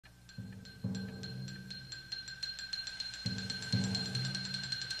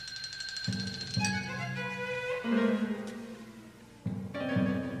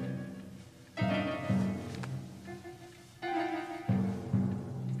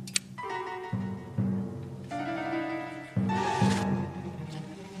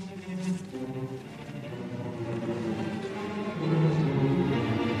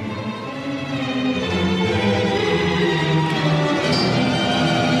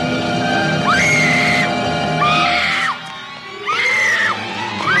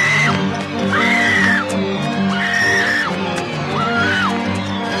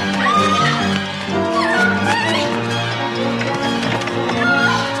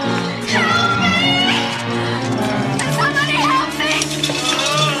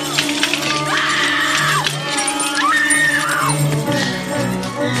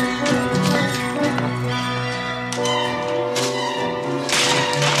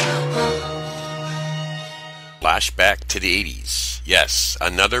flashback to the 80s. Yes,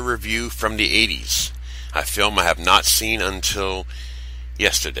 another review from the 80s. A film I have not seen until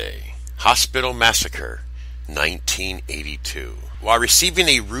yesterday. Hospital Massacre, 1982. While receiving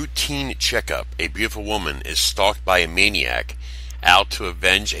a routine checkup, a beautiful woman is stalked by a maniac out to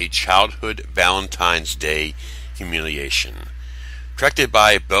avenge a childhood Valentine's Day humiliation. Directed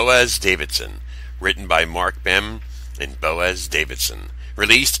by Boaz Davidson. Written by Marc and Boaz Davidson.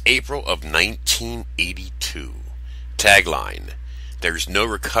 Released April of 1982. Tagline: There's no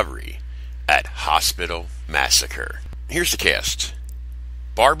recovery at Hospital Massacre. Here's the cast.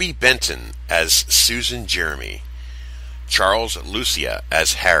 Barbi Benton as Susan Jeremy. Charles Lucia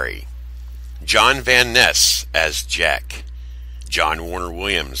as Harry. John Van Ness as Jack. John Warner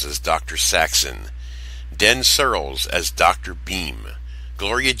Williams as Dr. Saxon. Den Searles as Dr. Beam.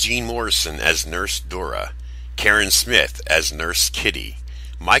 Gloria Jean Morrison as Nurse Dora. Karen Smith as Nurse Kitty.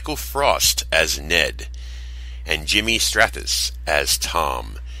 Michael Frost as Ned. And Jimmy Strathis as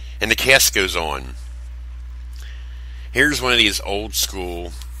Tom. And the cast goes on. Here's one of these old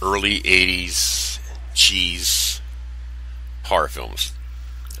school, early 80s cheese horror films.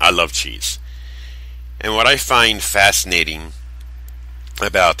 I love cheese. And what I find fascinating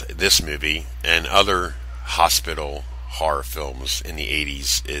about this movie and other hospital horror films in the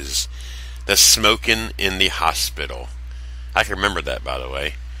 80s is the smoking in the hospital. I can remember that, by the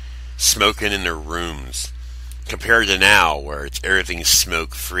way. Smoking in their rooms. Compared to now, where it's everything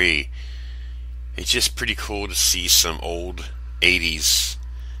smoke free. It's just pretty cool to see some old 80s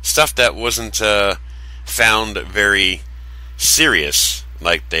stuff that wasn't found very serious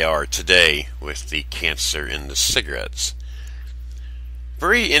like they are today with the cancer in the cigarettes.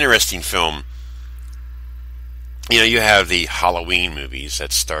 Very interesting film. You know, you have the Halloween movies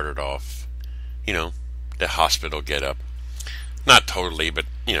that started off, the hospital get up. Not totally, but,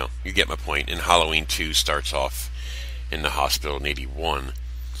 you get my point. And Halloween 2 starts off in the hospital in 81.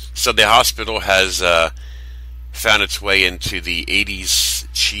 So the hospital has found its way into the 80s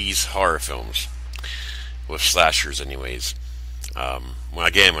cheese horror films. With slashers, anyways.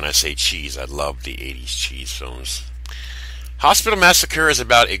 When I say cheese, I love the 80s cheese films. Hospital Massacre is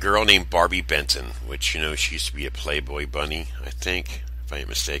about a girl named Barbi Benton, which, she used to be a Playboy bunny, I think, if I ain't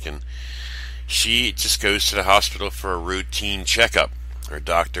mistaken. She just goes to the hospital for a routine checkup. Her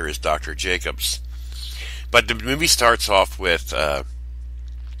doctor is Dr. Jacobs. But the movie starts off with her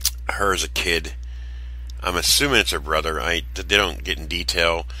as a kid. I'm assuming it's her brother. They don't get in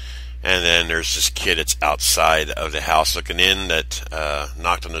detail. And then there's this kid that's outside of the house looking in that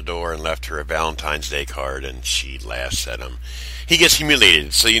knocked on the door and left her a Valentine's Day card, and she laughs at him. He gets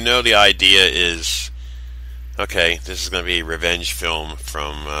humiliated. So the idea is, okay, this is going to be a revenge film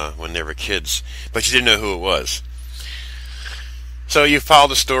from when they were kids. But you didn't know who it was. So you follow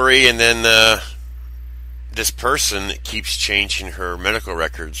the story, and then this person keeps changing her medical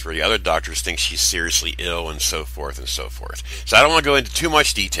records where the other doctors think she's seriously ill, and so forth and so forth. So I don't want to go into too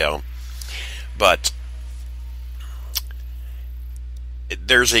much detail, but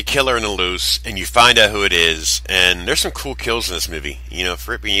there's a killer in the loose, and you find out who it is, and there's some cool kills in this movie.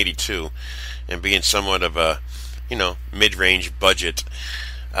 For it being 82 and being somewhat of a, mid-range budget,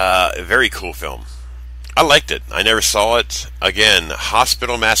 a very cool film. I liked it. I never saw it. Again,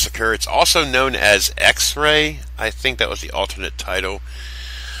 Hospital Massacre. It's also known as X-Ray. I think that was the alternate title.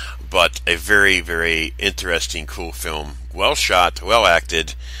 But a very, very interesting, cool film. Well shot, well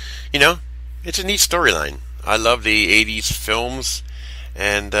acted. It's a neat storyline. I love the 80s films.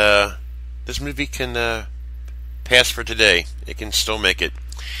 And this movie can pass for today. It can still make it.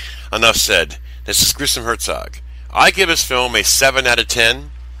 Enough said. This is Gruesome Herzog. I give this film a 7 out of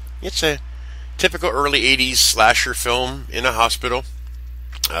 10. It's a typical early 80s slasher film in a hospital.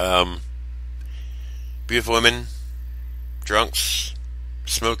 Beautiful women, drunks,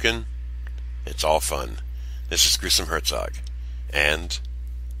 smoking. It's all fun. This is Gruesome Herzog, and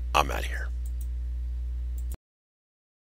I'm out of here.